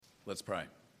Let's pray.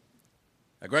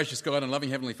 Our gracious God and loving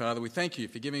Heavenly Father, we thank you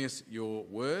for giving us your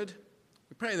word.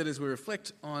 We pray that as we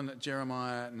reflect on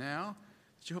Jeremiah now,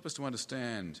 that you help us to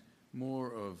understand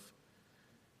more of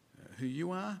who you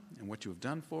are and what you have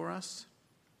done for us.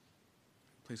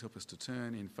 Please help us to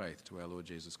turn in faith to our Lord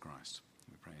Jesus Christ.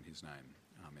 We pray in his name.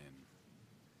 Amen.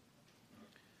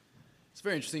 It's a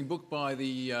very interesting book by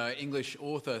the English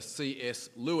author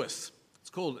C.S. Lewis. It's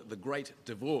called The Great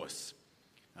Divorce.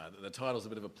 The title's a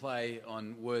bit of a play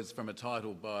on words from a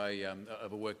title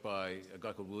of a work by a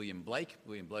guy called William Blake.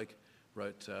 William Blake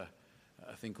wrote a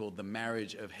thing called The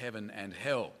Marriage of Heaven and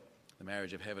Hell. The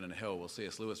Marriage of Heaven and Hell. Well,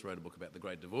 C.S. Lewis wrote a book about the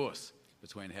great divorce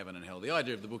between heaven and hell. The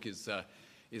idea of the book is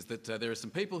that there are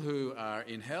some people who are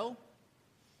in hell.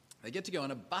 They get to go on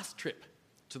a bus trip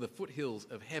to the foothills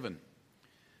of heaven.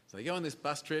 So they go on this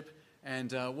bus trip,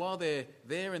 and while they're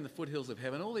there in the foothills of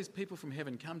heaven, all these people from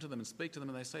heaven come to them and speak to them,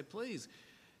 and they say, please,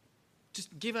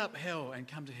 just give up hell and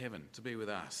come to heaven to be with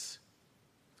us.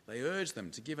 They urge them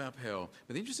to give up hell.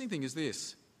 But the interesting thing is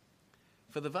this.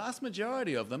 For the vast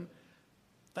majority of them,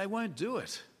 they won't do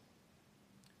it.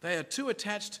 They are too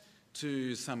attached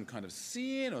to some kind of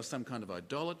sin or some kind of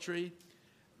idolatry.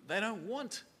 They don't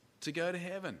want to go to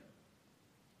heaven.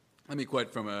 Let me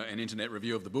quote from an internet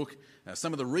review of the book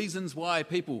some of the reasons why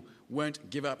people won't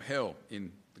give up hell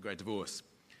in The Great Divorce.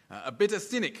 A bitter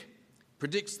cynic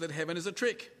predicts that heaven is a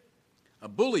trick. A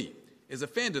bully is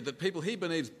offended that people he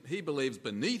believes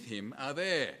beneath him are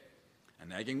there. A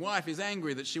nagging wife is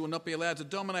angry that she will not be allowed to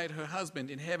dominate her husband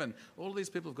in heaven. All of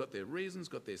these people have got their reasons,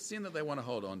 got their sin that they want to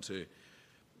hold on to.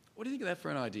 What do you think of that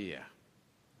for an idea?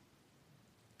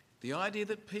 The idea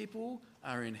that people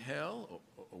are in hell,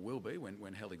 or will be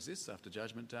when hell exists after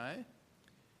Judgment Day,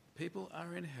 people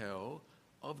are in hell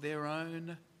of their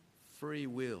own free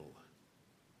will.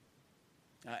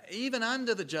 Even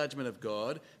under the judgment of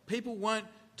God, people won't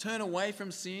turn away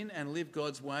from sin and live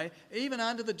God's way. Even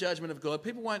under the judgment of God,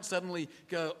 people won't suddenly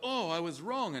go, oh, I was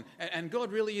wrong, and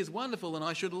God really is wonderful and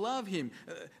I should love him.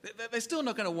 They're still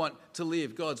not going to want to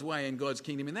live God's way in God's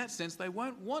kingdom. In that sense, they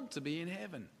won't want to be in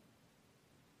heaven.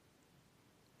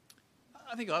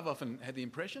 I think I've often had the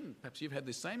impression, perhaps you've had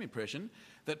this same impression,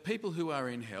 that people who are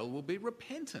in hell will be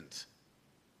repentant.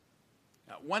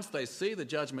 Once they see the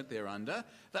judgment they're under,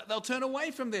 they'll turn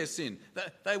away from their sin.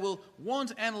 They will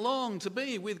want and long to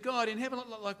be with God in heaven,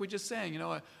 like we just sang. You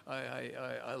know,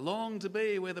 I long to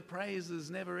be where the praises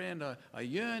never end. I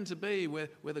yearn to be where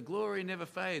the glory never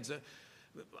fades.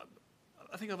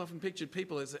 I think I've often pictured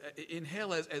people in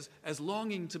hell as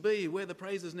longing to be where the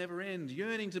praises never end,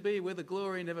 yearning to be where the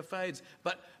glory never fades.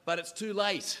 But it's too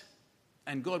late,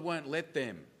 and God won't let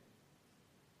them.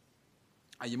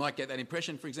 You might get that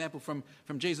impression, for example, from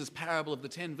Jesus' parable of the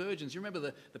 10 virgins. You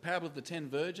remember the parable of the 10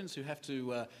 virgins who have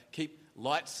to keep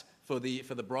lights for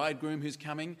the bridegroom who's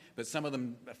coming, but 5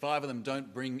 of them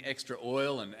don't bring extra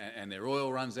oil, and their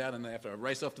oil runs out, and they have to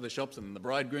race off to the shops, and the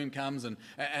bridegroom comes, and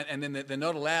then they're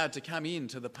not allowed to come in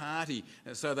to the party.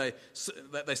 And so they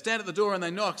stand at the door and they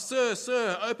knock, "Sir,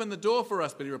 sir, open the door for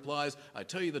us." But he replies, "I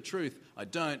tell you the truth, I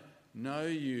don't know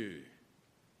you."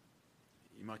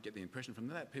 You might get the impression from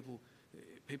that people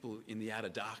in the outer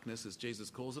darkness, as Jesus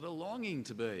calls it, are longing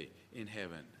to be in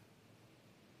heaven.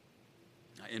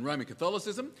 In Roman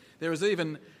Catholicism, there is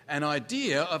even an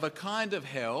idea of a kind of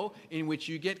hell in which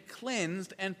you get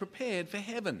cleansed and prepared for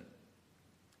heaven.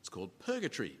 It's called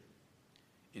purgatory.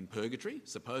 In purgatory,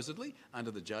 supposedly,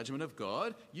 under the judgment of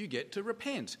God, you get to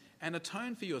repent and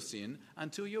atone for your sin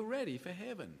until you're ready for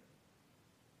heaven.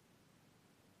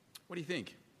 What do you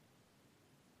think?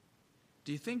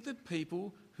 Do you think that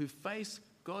people who face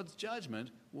God's judgment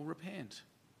will repent?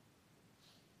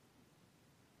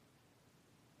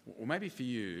 Or maybe for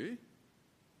you,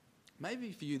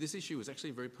 this issue is actually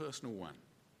a very personal one.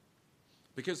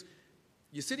 Because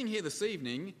you're sitting here this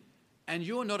evening and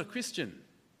you're not a Christian.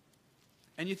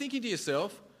 And you're thinking to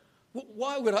yourself,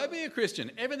 why would I be a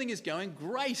Christian? Everything is going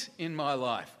great in my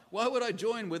life. Why would I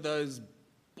join with those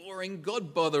boring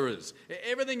God botherers?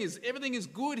 Everything is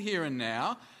good here and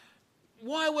now.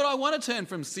 Why would I want to turn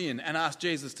from sin and ask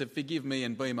Jesus to forgive me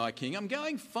and be my king? I'm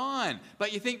going fine.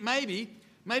 But you think maybe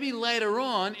later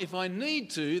on, if I need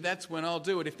to, that's when I'll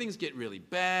do it. If things get really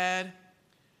bad,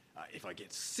 if I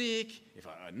get sick, if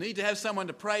I need to have someone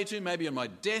to pray to, maybe on my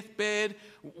deathbed,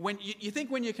 when you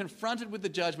think when you're confronted with the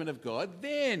judgment of God,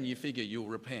 then you figure you'll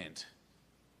repent.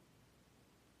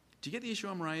 Do you get the issue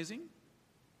I'm raising?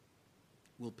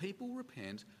 Will people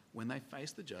repent when they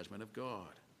face the judgment of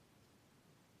God?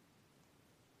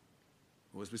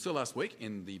 Well, as we saw last week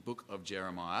in the book of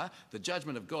Jeremiah, the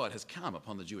judgment of God has come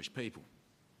upon the Jewish people.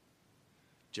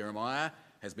 Jeremiah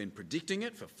has been predicting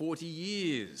it for 40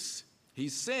 years. He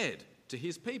said to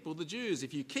his people, the Jews,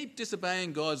 if you keep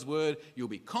disobeying God's word, you'll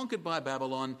be conquered by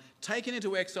Babylon, taken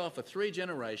into exile for 3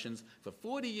 generations. For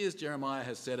 40 years Jeremiah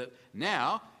has said it.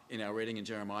 Now, in our reading in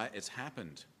Jeremiah, it's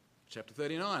happened. Chapter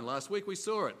 39, last week we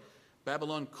saw it.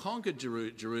 Babylon conquered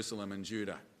Jerusalem and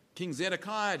Judah. King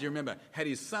Zedekiah, do you remember, had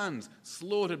his sons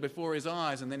slaughtered before his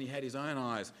eyes, and then he had his own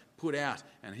eyes put out,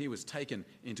 and he was taken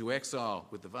into exile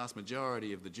with the vast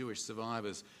majority of the Jewish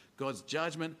survivors. God's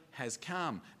judgment has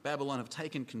come. Babylon have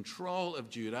taken control of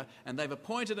Judah, and they've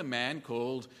appointed a man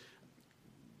called,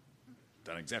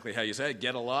 don't know exactly how you say it,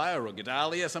 Gedaliah or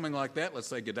Gedalia, something like that. Let's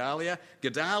say Gedalia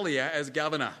as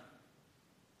governor.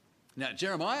 Now,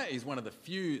 Jeremiah is one of the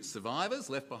few survivors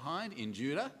left behind in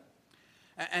Judah.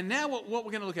 And now what we're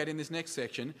going to look at in this next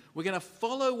section, we're going to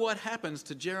follow what happens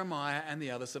to Jeremiah and the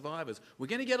other survivors. We're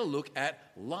going to get a look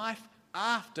at life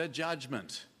after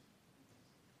judgment.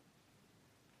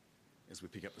 As we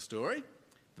pick up the story,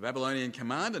 the Babylonian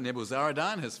commander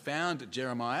Nebuzaradan has found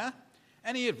Jeremiah,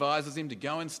 and he advises him to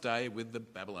go and stay with the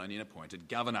Babylonian appointed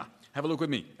governor. Have a look with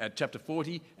me at chapter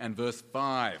 40 and verse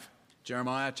 5.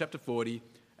 Jeremiah chapter 40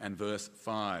 and verse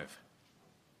 5.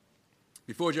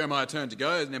 Before Jeremiah turned to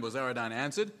go, Nebuzaradan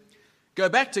answered, "Go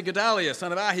back to Gedaliah,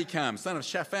 son of Ahikam, son of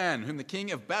Shaphan, whom the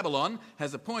king of Babylon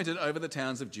has appointed over the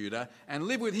towns of Judah, and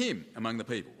live with him among the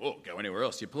people." Or go anywhere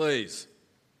else you please.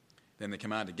 Then the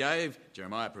commander gave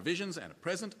Jeremiah provisions and a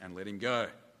present and let him go.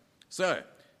 So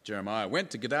Jeremiah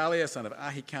went to Gedaliah, son of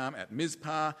Ahikam, at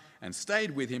Mizpah, and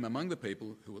stayed with him among the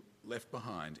people who were left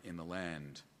behind in the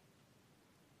land.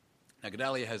 Now,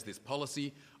 Gedaliah has this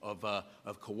policy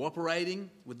of cooperating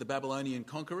with the Babylonian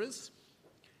conquerors,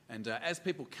 and as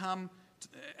people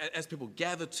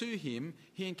gather to him,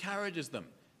 he encourages them: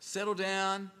 settle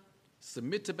down,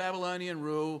 submit to Babylonian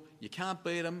rule. You can't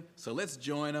beat them, so let's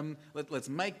join them. Let's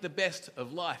make the best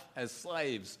of life as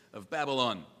slaves of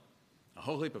Babylon. A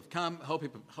whole heap of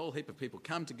people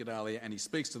come to Gedaliah, and he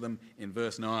speaks to them in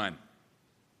verse 9.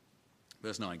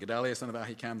 Verse 9, Gedaliah, son of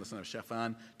Ahikam, the son of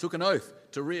Shaphan, took an oath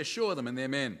to reassure them and their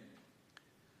men.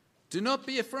 "Do not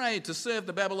be afraid to serve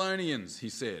the Babylonians," he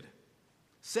said.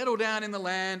 "Settle down in the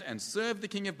land and serve the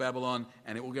king of Babylon,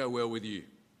 and it will go well with you.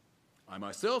 I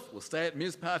myself will stay at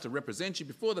Mizpah to represent you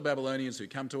before the Babylonians who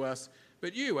come to us,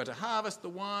 but you are to harvest the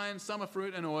wine, summer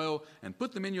fruit and oil, and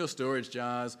put them in your storage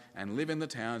jars, and live in the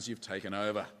towns you've taken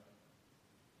over."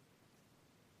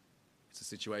 It's a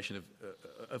situation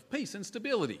of peace and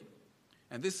stability.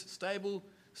 And this stable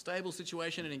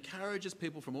situation, it encourages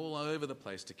people from all over the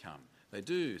place to come. They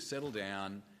do settle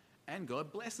down, and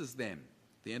God blesses them.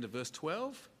 At the end of verse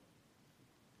 12,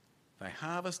 they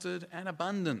harvested an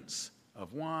abundance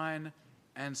of wine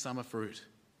and summer fruit.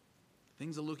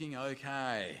 Things are looking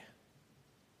okay.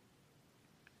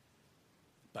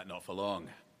 But not for long.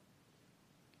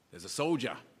 There's a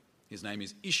soldier. His name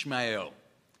is Ishmael.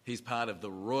 He's part of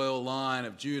the royal line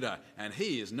of Judah, and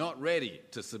he is not ready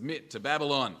to submit to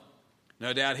Babylon.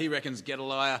 No doubt he reckons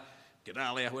Gedalia,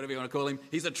 whatever you want to call him,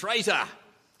 he's a traitor.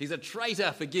 He's a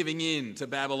traitor for giving in to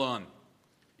Babylon.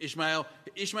 Ishmael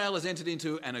has entered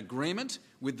into an agreement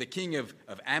with the king of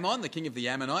Ammon, the king of the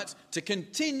Ammonites, to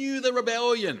continue the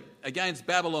rebellion against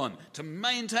Babylon, to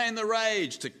maintain the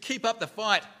rage, to keep up the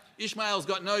fight. Ishmael's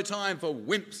got no time for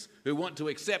wimps who want to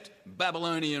accept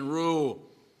Babylonian rule.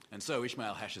 And so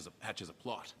Ishmael hatches a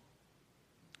plot.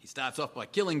 He starts off by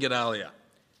killing Gedaliah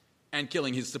and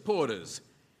killing his supporters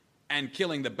and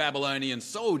killing the Babylonian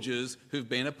soldiers who've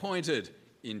been appointed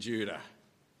in Judah.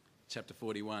 Chapter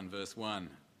 41, verse 1.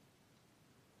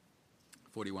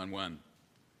 41:1.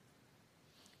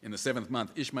 In the 7th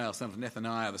month, Ishmael, son of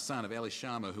Nethaniah, the son of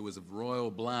Elishama, who was of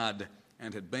royal blood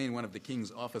and had been one of the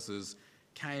king's officers,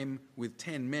 came with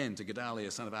 10 men to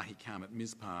Gedaliah, son of Ahikam, at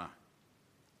Mizpah.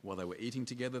 While they were eating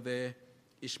together there,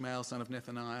 Ishmael, son of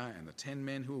Nethaniah, and the 10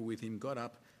 men who were with him got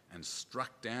up and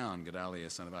struck down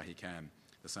Gedaliah, son of Ahikam,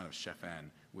 the son of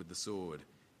Shaphan, with the sword,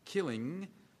 killing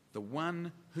the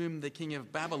one whom the king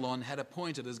of Babylon had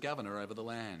appointed as governor over the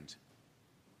land.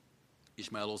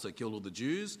 Ishmael also killed all the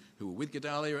Jews who were with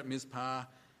Gedaliah at Mizpah,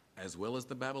 as well as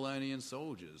the Babylonian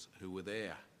soldiers who were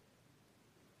there.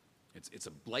 It's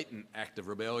a blatant act of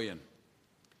rebellion.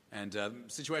 And the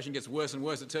situation gets worse and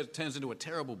worse. It turns into a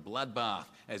terrible bloodbath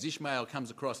as Ishmael comes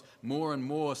across more and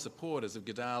more supporters of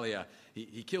Gedaliah.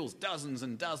 He kills dozens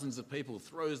and dozens of people,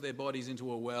 throws their bodies into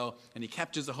a well, and he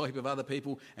captures a whole heap of other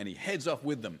people, and he heads off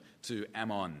with them to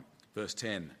Ammon. Verse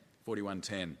 10,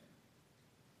 41:10.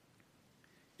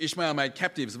 Ishmael made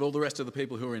captives of all the rest of the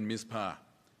people who were in Mizpah,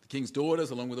 the king's daughters,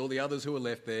 along with all the others who were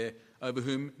left there, over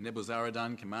whom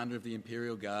Nebuzaradan, commander of the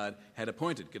imperial guard, had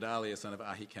appointed Gedaliah, son of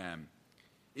Ahikam.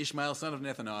 Ishmael, son of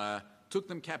Nethaniah, took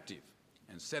them captive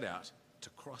and set out to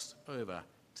cross over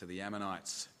to the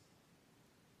Ammonites.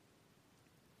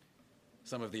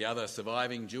 Some of the other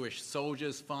surviving Jewish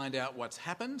soldiers find out what's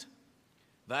happened.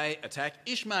 They attack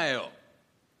Ishmael.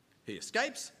 He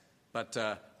escapes, but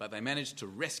they manage to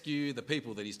rescue the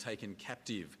people that he's taken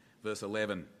captive. Verse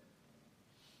 11.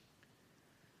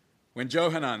 When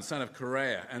Johanan, son of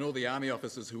Kareah, and all the army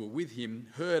officers who were with him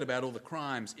heard about all the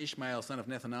crimes Ishmael, son of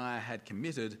Nethaniah, had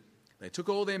committed, they took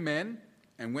all their men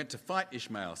and went to fight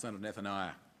Ishmael, son of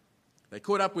Nethaniah. They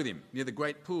caught up with him near the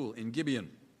great pool in Gibeon.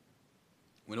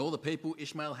 When all the people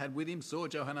Ishmael had with him saw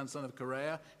Johanan, son of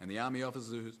Kareah, and the army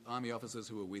officers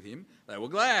who were with him, they were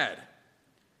glad.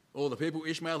 All the people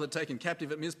Ishmael had taken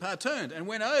captive at Mizpah turned and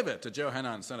went over to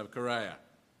Johanan, son of Kareah.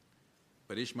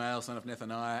 But Ishmael, son of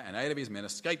Nethaniah, and 8 of his men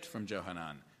escaped from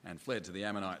Johanan and fled to the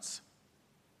Ammonites.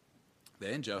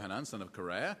 Then Johanan, son of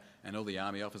Kareah, and all the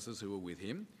army officers who were with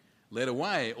him led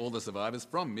away all the survivors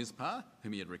from Mizpah,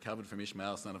 whom he had recovered from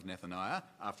Ishmael, son of Nethaniah,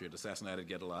 after he had assassinated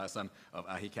Gedaliah, son of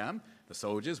Ahikam, the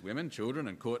soldiers, women, children,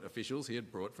 and court officials he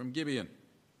had brought from Gibeon.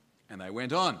 And they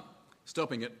went on,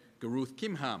 stopping at Geruth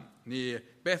Kimham, near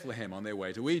Bethlehem, on their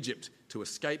way to Egypt, to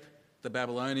escape the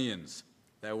Babylonians.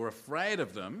 They were afraid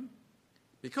of them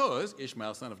because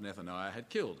Ishmael, son of Nethaniah, had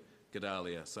killed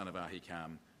Gedaliah, son of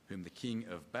Ahikam, whom the king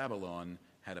of Babylon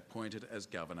had appointed as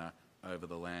governor over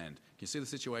the land. Can you see the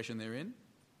situation they're in?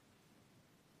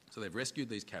 So they've rescued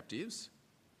these captives,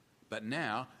 but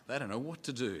now they don't know what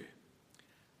to do.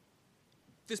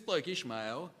 This bloke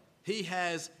Ishmael, he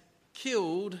has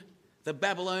killed the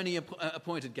Babylonian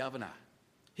appointed governor.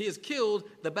 He has killed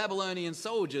the Babylonian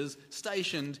soldiers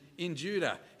stationed in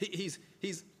Judah. He's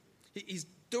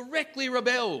directly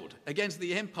rebelled against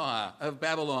the empire of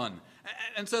Babylon.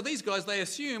 And so these guys, they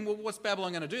assume, well, what's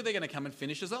Babylon going to do? They're going to come and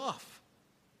finish us off.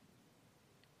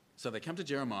 So they come to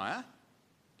Jeremiah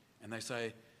and they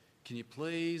say, can you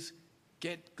please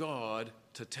get God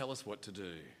to tell us what to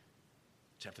do?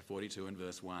 Chapter 42 and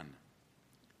verse 1.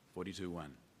 42:1.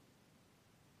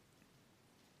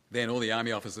 Then all the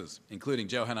army officers, including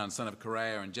Johanan, son of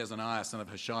Kareah, and Jezaniah, son of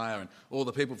Hoshiah, and all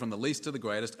the people from the least to the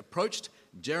greatest, approached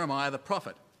Jeremiah the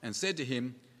prophet and said to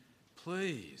him,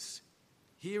 please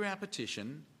hear our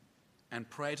petition and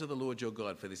pray to the Lord your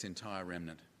God for this entire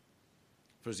remnant.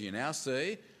 For as you now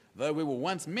see, though we were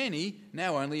once many,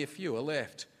 now only a few are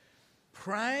left.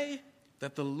 Pray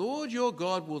that the Lord your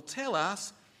God will tell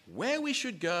us where we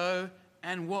should go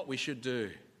and what we should do.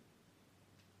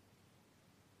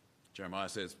 Jeremiah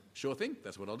says, sure thing,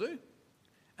 that's what I'll do.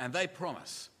 And they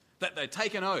promise that they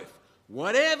take an oath.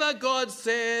 Whatever God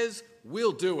says,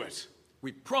 we'll do it.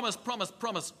 We promise,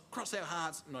 cross our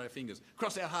hearts, not our fingers,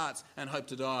 cross our hearts and hope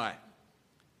to die.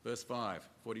 Verse 5,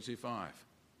 42:5.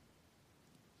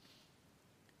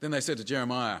 Then they said to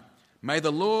Jeremiah, may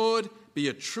the Lord be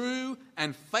a true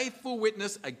and faithful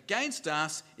witness against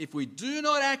us if we do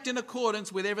not act in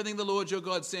accordance with everything the Lord your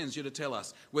God sends you to tell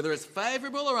us. Whether it's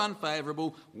favourable or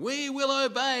unfavourable, we will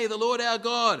obey the Lord our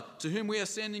God to whom we are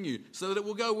sending you, so that it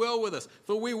will go well with us.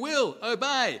 For we will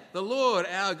obey the Lord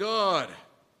our God.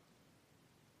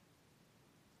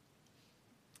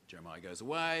 Jeremiah goes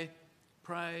away,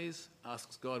 prays,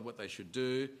 asks God what they should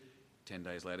do. 10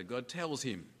 days later, God tells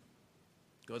him.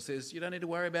 God says, you don't need to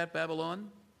worry about Babylon.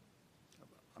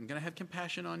 I'm going to have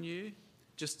compassion on you.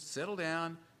 Just settle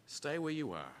down, stay where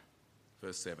you are.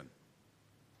 Verse 7.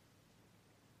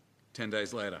 10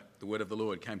 days later, the word of the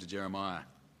Lord came to Jeremiah.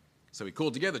 So he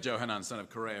called together Johanan, son of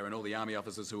Kareah, and all the army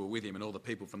officers who were with him, and all the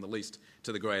people from the least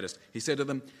to the greatest. He said to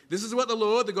them, this is what the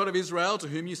Lord, the God of Israel, to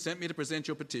whom you sent me to present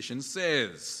your petition,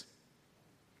 says.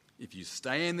 If you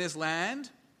stay in this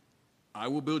land, I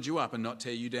will build you up and not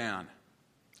tear you down.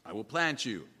 I will plant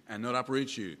you and not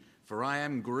uproot you, for I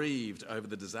am grieved over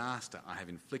the disaster I have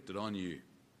inflicted on you.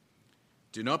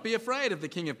 Do not be afraid of the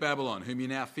king of Babylon, whom you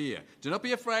now fear. Do not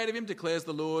be afraid of him, declares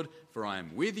the Lord, for I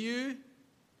am with you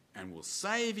and will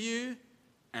save you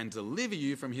and deliver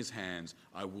you from his hands.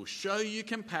 I will show you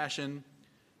compassion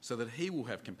so that he will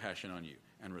have compassion on you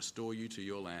and restore you to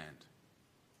your land.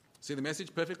 See the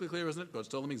message? Perfectly clear, isn't it? God's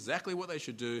told them exactly what they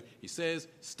should do. He says,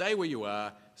 stay where you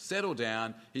are, settle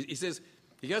down.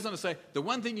 He goes on to say, the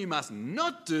one thing you must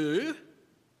not do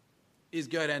is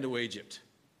go down to Egypt.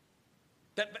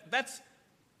 That's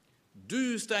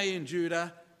do stay in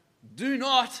Judah. Do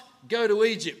not go to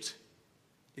Egypt.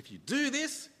 If you do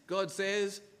this, God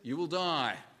says, you will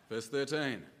die. Verse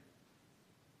 13.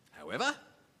 However,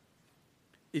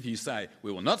 if you say,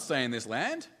 we will not stay in this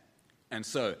land, and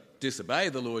so disobey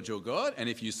the Lord your God, and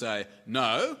if you say,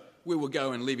 no, we will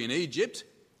go and live in Egypt,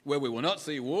 where we will not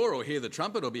see war or hear the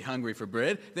trumpet or be hungry for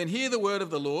bread, then hear the word of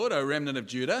the Lord, O remnant of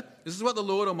Judah. This is what the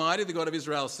Lord Almighty, the God of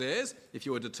Israel, says. If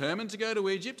you are determined to go to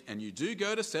Egypt, and you do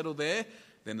go to settle there,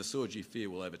 then the sword you fear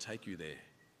will overtake you there.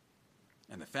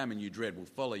 And the famine you dread will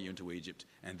follow you into Egypt,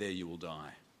 and there you will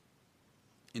die.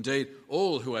 Indeed,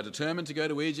 all who are determined to go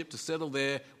to Egypt to settle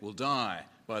there will die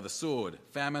by the sword,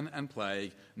 famine, and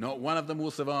plague. Not one of them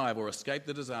will survive or escape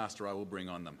the disaster I will bring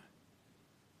on them.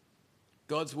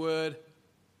 God's word,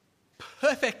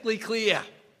 perfectly clear.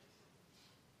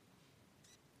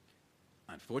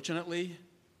 Unfortunately,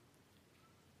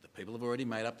 the people have already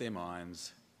made up their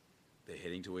minds. They're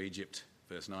heading to Egypt.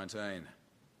 Verse 19.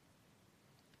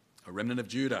 A remnant of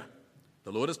Judah.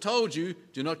 The Lord has told you,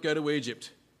 do not go to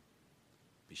Egypt.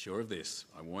 Be sure of this.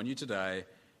 I warn you today,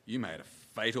 you made a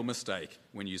fatal mistake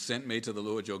when you sent me to the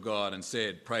Lord your God and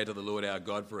said, pray to the Lord our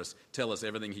God for us. Tell us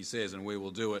everything he says and we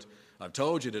will do it. I've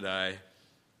told you today,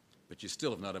 but you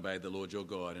still have not obeyed the Lord your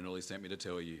God and all he sent me to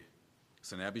tell you.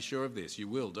 So now be sure of this. You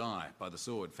will die by the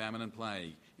sword, famine and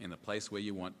plague in the place where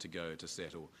you want to go to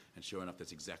settle. And sure enough,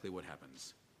 that's exactly what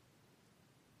happens.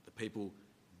 The people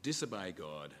disobey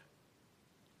God.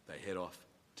 They head off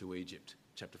to Egypt.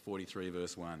 Chapter 43,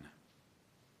 verse 1.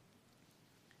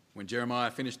 When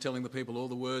Jeremiah finished telling the people all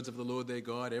the words of the Lord their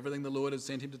God, everything the Lord had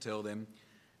sent him to tell them,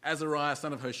 Azariah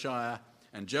son of Hoshea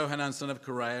and Johanan son of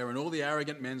Kareah and all the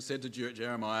arrogant men said to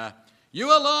Jeremiah, you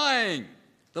are lying!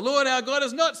 The Lord our God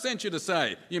has not sent you to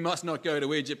say, you must not go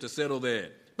to Egypt to settle there.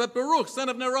 But Baruch son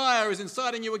of Neriah is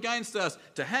inciting you against us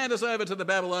to hand us over to the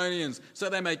Babylonians so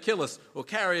they may kill us or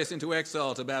carry us into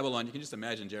exile to Babylon. You can just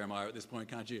imagine Jeremiah at this point,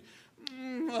 can't you?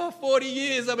 40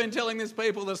 years I've been telling these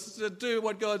people to do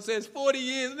what God says. 40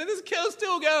 years and it is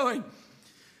still going.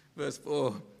 Verse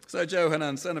 4. So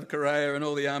Johanan son of Kareah and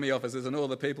all the army officers and all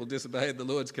the people disobeyed the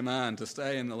Lord's command to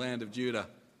stay in the land of Judah.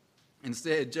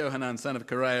 Instead, Johanan son of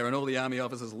Kareah and all the army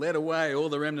officers led away all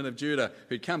the remnant of Judah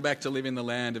who'd come back to live in the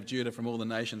land of Judah from all the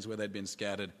nations where they'd been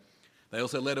scattered. They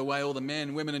also led away all the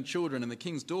men, women and children and the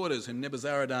king's daughters whom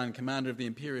Nebuzaradan, commander of the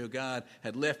imperial guard,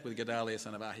 had left with Gedaliah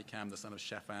son of Ahikam, the son of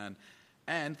Shaphan.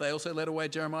 And they also led away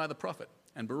Jeremiah the prophet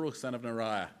and Baruch son of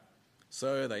Neriah.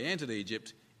 So they entered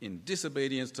Egypt in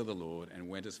disobedience to the Lord and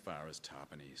went as far as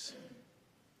Tahpanhes.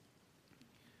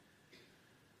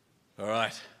 All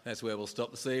right, that's where we'll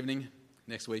stop this evening.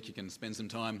 Next week you can spend some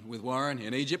time with Warren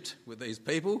in Egypt with these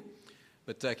people.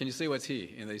 But can you see what's here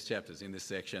in these chapters, in this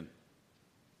section?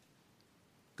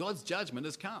 God's judgment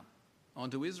has come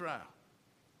onto Israel.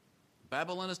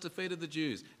 Babylon has defeated the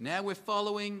Jews. Now we're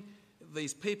following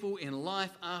these people in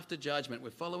life after judgment.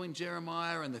 We're following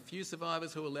Jeremiah and the few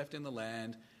survivors who are left in the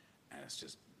land, and it's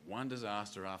just one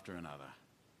disaster after another.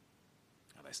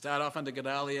 Now, they start off under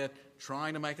Gedaliah,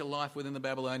 trying to make a life within the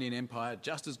Babylonian Empire,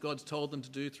 just as God's told them to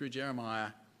do through Jeremiah.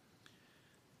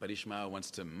 But Ishmael wants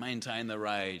to maintain the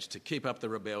rage, to keep up the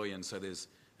rebellion, so there's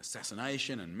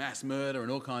assassination and mass murder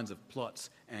and all kinds of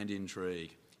plots and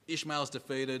intrigue. Ishmael's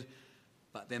defeated,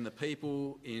 but then the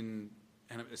people and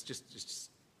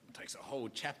it takes a whole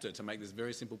chapter to make this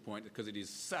very simple point because it is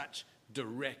such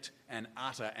direct and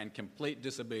utter and complete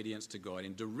disobedience to God,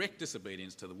 in direct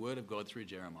disobedience to the word of God through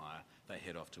Jeremiah, they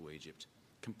head off to Egypt.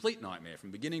 Complete nightmare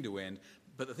from beginning to end,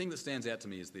 but the thing that stands out to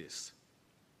me is this.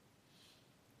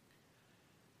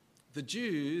 The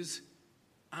Jews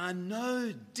are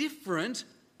no different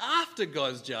after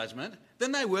God's judgment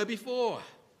than they were before.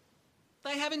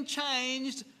 They haven't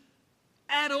changed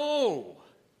at all.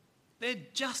 They're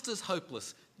just as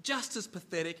hopeless, just as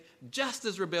pathetic, just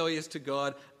as rebellious to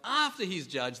God after he's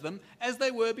judged them as they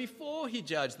were before he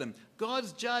judged them.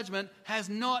 God's judgment has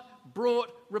not brought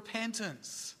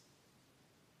repentance.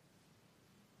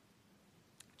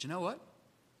 Do you know what?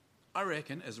 I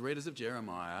reckon, as readers of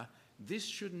Jeremiah, this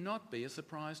should not be a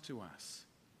surprise to us.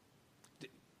 Do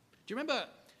you remember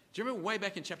way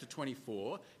back in chapter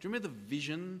 24, do you remember the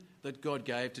vision that God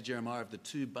gave to Jeremiah of the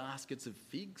 2 baskets of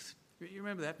figs? You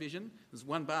remember that vision? There was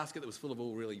one basket that was full of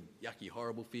all really yucky,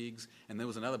 horrible figs, and there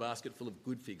was another basket full of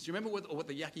good figs. Do you remember what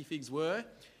the yucky figs were?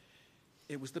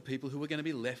 It was the people who were going to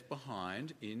be left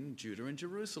behind in Judah and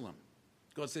Jerusalem.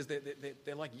 God says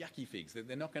they're like yucky figs.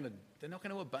 They're not going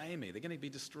to obey me. They're going to be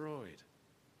destroyed.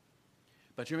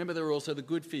 But you remember there were also the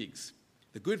good figs.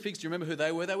 The good figs, do you remember who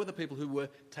they were? They were the people who were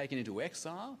taken into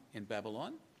exile in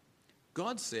Babylon.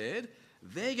 God said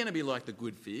they're going to be like the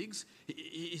good figs.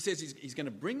 He says he's going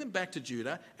to bring them back to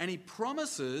Judah, and he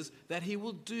promises that he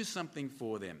will do something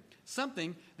for them,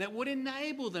 something that would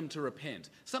enable them to repent,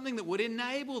 something that would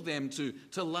enable them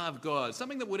to love God,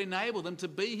 something that would enable them to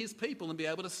be his people and be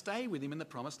able to stay with him in the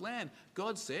promised land.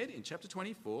 God said in chapter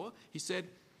 24, he said,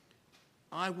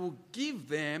 I will give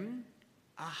them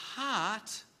a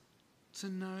heart to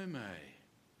know me.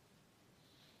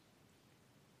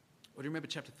 Or do you remember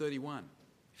chapter 31?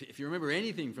 If you remember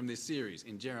anything from this series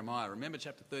in Jeremiah, remember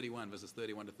chapter 31, verses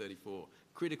 31 to 34.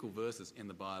 Critical verses in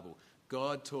the Bible.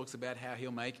 God talks about how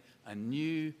he'll make a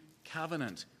new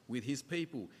covenant with his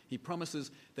people. He promises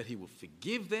that he will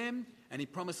forgive them, and he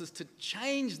promises to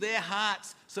change their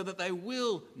hearts so that they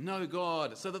will know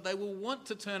God, so that they will want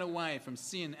to turn away from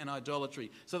sin and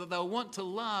idolatry, so that they'll want to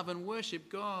love and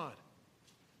worship God.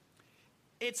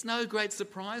 It's no great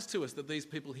surprise to us that these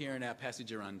people here in our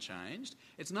passage are unchanged.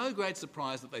 It's no great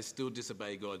surprise that they still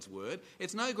disobey God's word.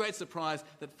 It's no great surprise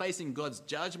that facing God's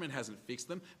judgment hasn't fixed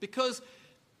them, because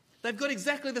they've got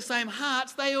exactly the same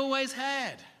hearts they always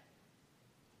had.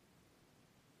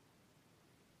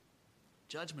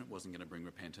 Judgment wasn't going to bring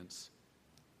repentance.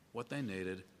 What they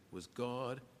needed was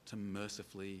God to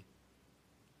mercifully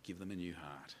give them a new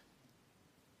heart.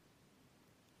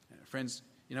 Friends,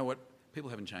 you know what? People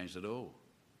haven't changed at all.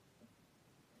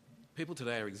 People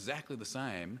today are exactly the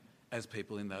same as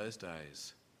people in those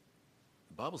days.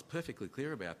 The Bible's perfectly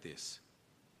clear about this.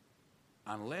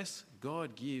 Unless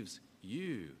God gives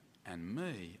you and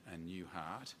me a new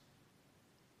heart,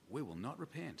 we will not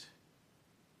repent.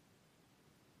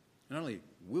 Not only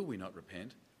will we not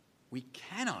repent, we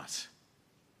cannot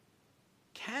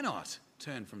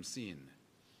turn from sin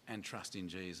and trust in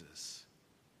Jesus.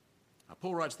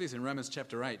 Paul writes this in Romans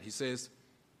chapter 8. He says,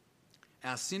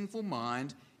 "Our sinful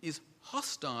mind is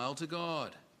hostile to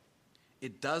God.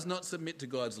 It does not submit to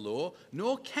God's law,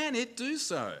 nor can it do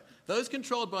so. Those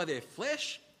controlled by their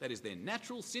flesh, that is their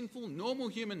natural, sinful, normal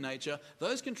human nature,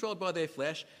 those controlled by their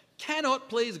flesh cannot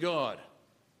please God."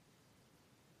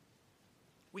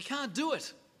 We can't do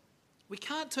it. We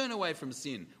can't turn away from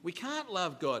sin. We can't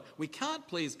love God. We can't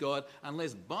please God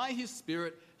unless by his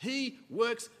Spirit he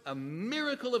works a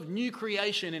miracle of new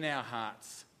creation in our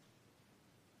hearts.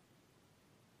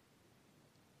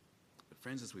 But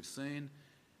friends, as we've seen,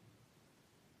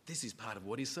 this is part of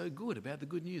what is so good about the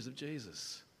good news of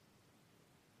Jesus.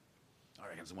 I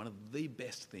reckon it's one of the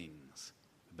best things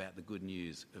about the good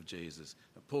news of Jesus.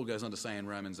 Paul goes on to say in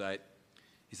Romans 8,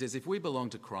 he says, if we belong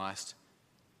to Christ,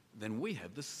 then we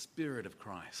have the Spirit of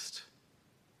Christ.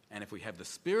 And if we have the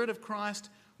Spirit of Christ,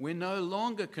 we're no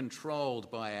longer controlled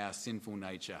by our sinful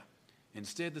nature.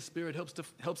 Instead, the Spirit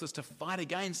helps us to fight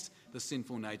against the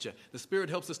sinful nature. The Spirit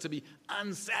helps us to be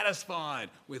unsatisfied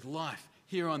with life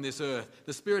here on this earth.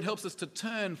 The Spirit helps us to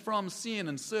turn from sin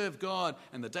and serve God.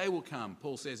 And the day will come,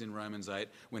 Paul says in Romans 8,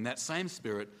 when that same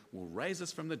Spirit will raise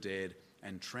us from the dead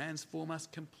and transform us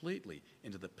completely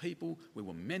into the people we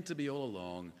were meant to be all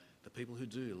along, the people who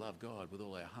do love God with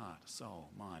all our heart, soul,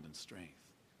 mind and strength.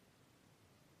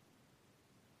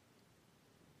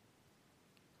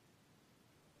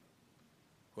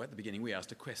 Well, at the beginning we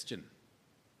asked a question.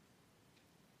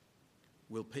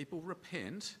 Will people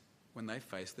repent when they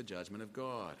face the judgment of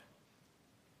God?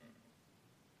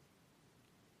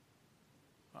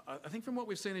 I think from what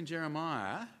we've seen in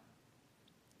Jeremiah,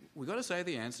 we've got to say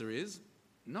the answer is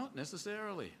not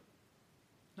necessarily.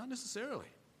 Not necessarily.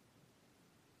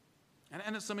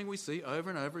 And it's something we see over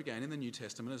and over again in the New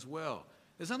Testament as well.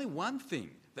 There's only one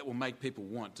thing that will make people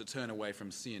want to turn away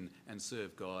from sin and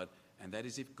serve God, and that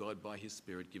is if God by his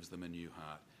Spirit gives them a new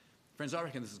heart. Friends, I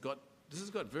reckon this has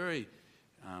got very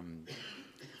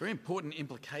important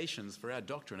implications for our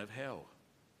doctrine of hell.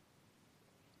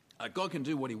 God can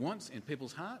do what he wants in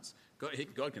people's hearts.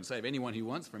 God can save anyone he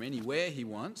wants from anywhere he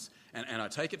wants. And I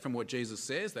take it from what Jesus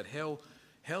says that hell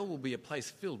will be a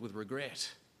place filled with regret.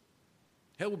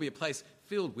 Hell will be a place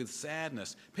filled with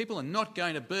sadness. People are not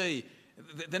going to be,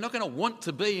 they're not going to want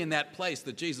to be in that place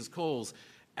that Jesus calls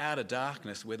outer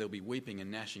darkness, where there'll be weeping and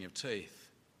gnashing of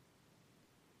teeth.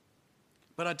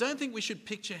 But I don't think we should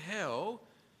picture hell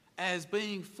as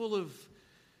being full of,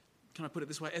 can I put it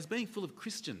this way, as being full of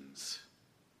Christians.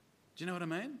 Do you know what I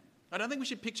mean? I don't think we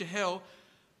should picture hell,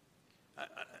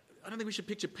 I don't think we should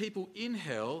picture people in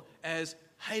hell as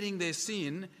hating their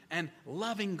sin and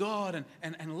loving God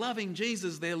and loving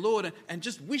Jesus, their Lord, and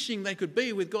just wishing they could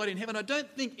be with God in heaven. I don't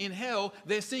think in hell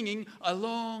they're singing, I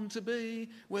long to be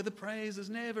where the praises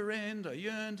never end, I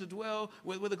yearn to dwell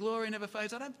where the glory never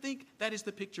fades. I don't think that is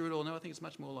the picture at all. No, I think it's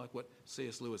much more like what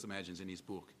C.S. Lewis imagines in his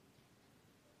book.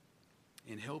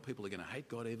 In hell, people are going to hate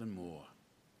God even more.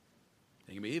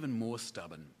 They're going to be even more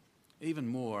stubborn, even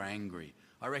more angry.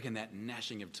 I reckon that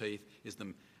gnashing of teeth is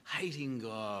them hating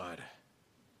God.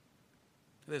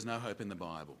 There's no hope in the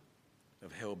Bible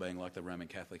of hell being like the Roman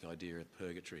Catholic idea of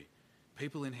purgatory.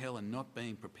 People in hell are not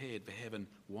being prepared for heaven.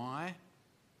 Why?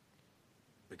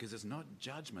 Because it's not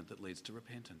judgment that leads to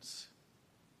repentance.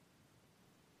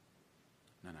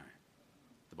 No.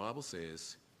 The Bible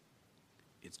says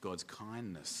It's God's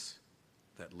kindness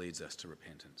that leads us to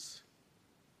repentance.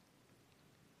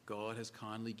 God has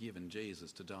kindly given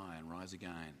Jesus to die and rise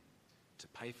again, to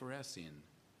pay for our sin,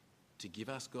 to give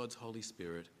us God's Holy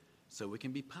Spirit so we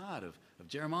can be part of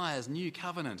Jeremiah's new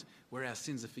covenant where our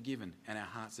sins are forgiven and our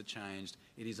hearts are changed.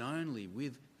 It is only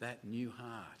with that new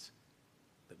heart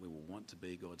that we will want to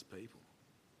be God's people.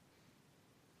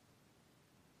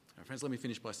 Now, friends, let me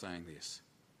finish by saying this.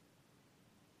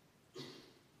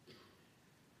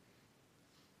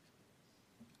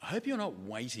 I hope you're not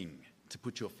waiting to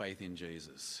put your faith in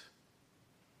Jesus.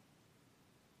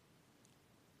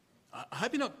 I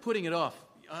hope you're not putting it off.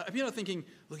 I hope you're not thinking,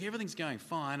 look, everything's going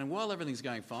fine, and while everything's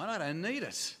going fine, I don't need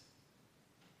it.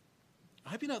 I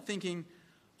hope you're not thinking,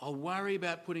 I'll worry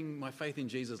about putting my faith in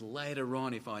Jesus later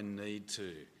on if I need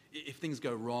to. If things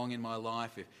go wrong in my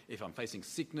life, if I'm facing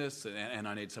sickness and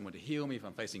I need someone to heal me, if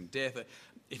I'm facing death,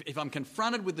 if I'm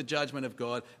confronted with the judgment of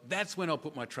God, that's when I'll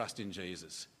put my trust in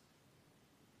Jesus.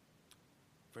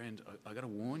 Friend, I've got to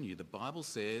warn you, the Bible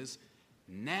says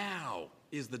now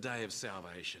is the day of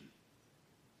salvation.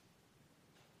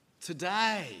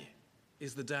 Today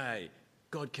is the day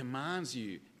God commands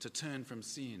you to turn from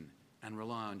sin and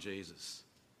rely on Jesus.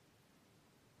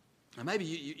 And maybe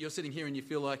you're sitting here and you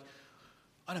feel like,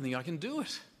 I don't think I can do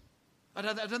it. I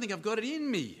don't think I've got it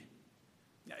in me.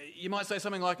 You might say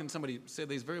something like, and somebody said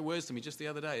these very words to me just the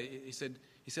other day. He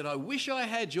said, I wish I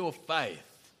had your faith.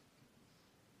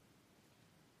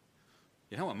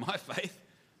 You don't want my faith.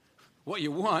 What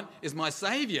you want is my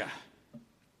Saviour.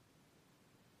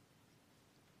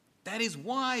 That is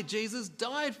why Jesus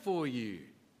died for you.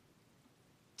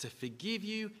 To forgive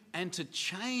you and to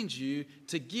change you,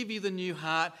 to give you the new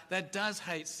heart that does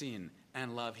hate sin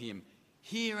and love him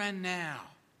here and now.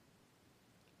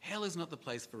 Hell is not the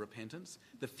place for repentance.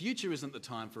 The future isn't the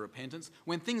time for repentance.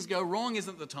 When things go wrong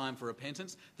isn't the time for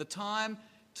repentance. The time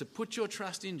to put your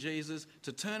trust in Jesus,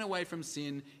 to turn away from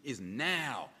sin, is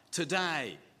now,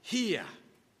 today, here.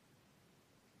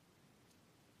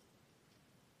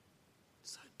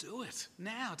 So do it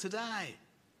now, today.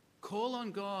 Call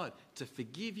on God to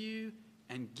forgive you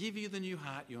and give you the new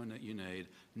heart you need.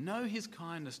 Know his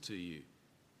kindness to you.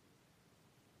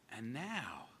 And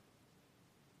now,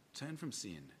 turn from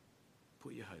sin.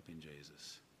 Put your hope in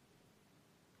Jesus.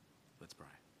 Let's pray.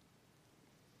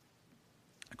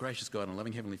 Gracious God and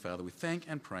loving Heavenly Father, we thank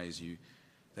and praise you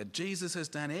that Jesus has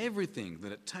done everything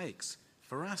that it takes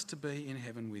for us to be in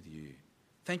heaven with you.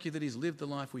 Thank you that he's lived the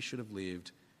life we should have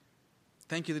lived.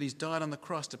 Thank you that he's died on the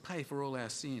cross to pay for all our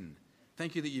sin.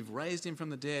 Thank you that you've raised him from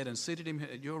the dead and seated him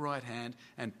at your right hand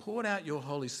and poured out your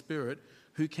Holy Spirit,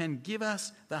 who can give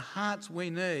us the hearts we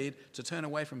need to turn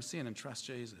away from sin and trust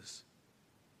Jesus.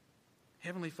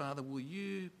 Heavenly Father, will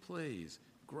you please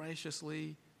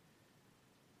graciously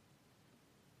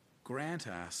grant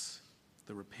us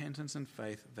the repentance and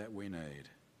faith that we need?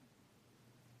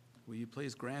 Will you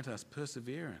please grant us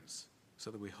perseverance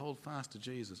so that we hold fast to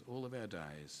Jesus all of our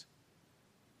days?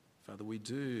 Father, we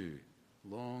do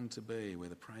long to be where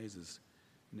the praises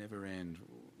never end,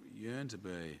 yearn to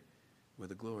be where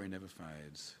the glory never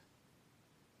fades.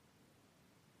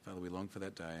 Father, we long for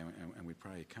that day and we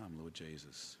pray, come, Lord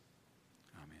Jesus.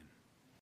 Amen.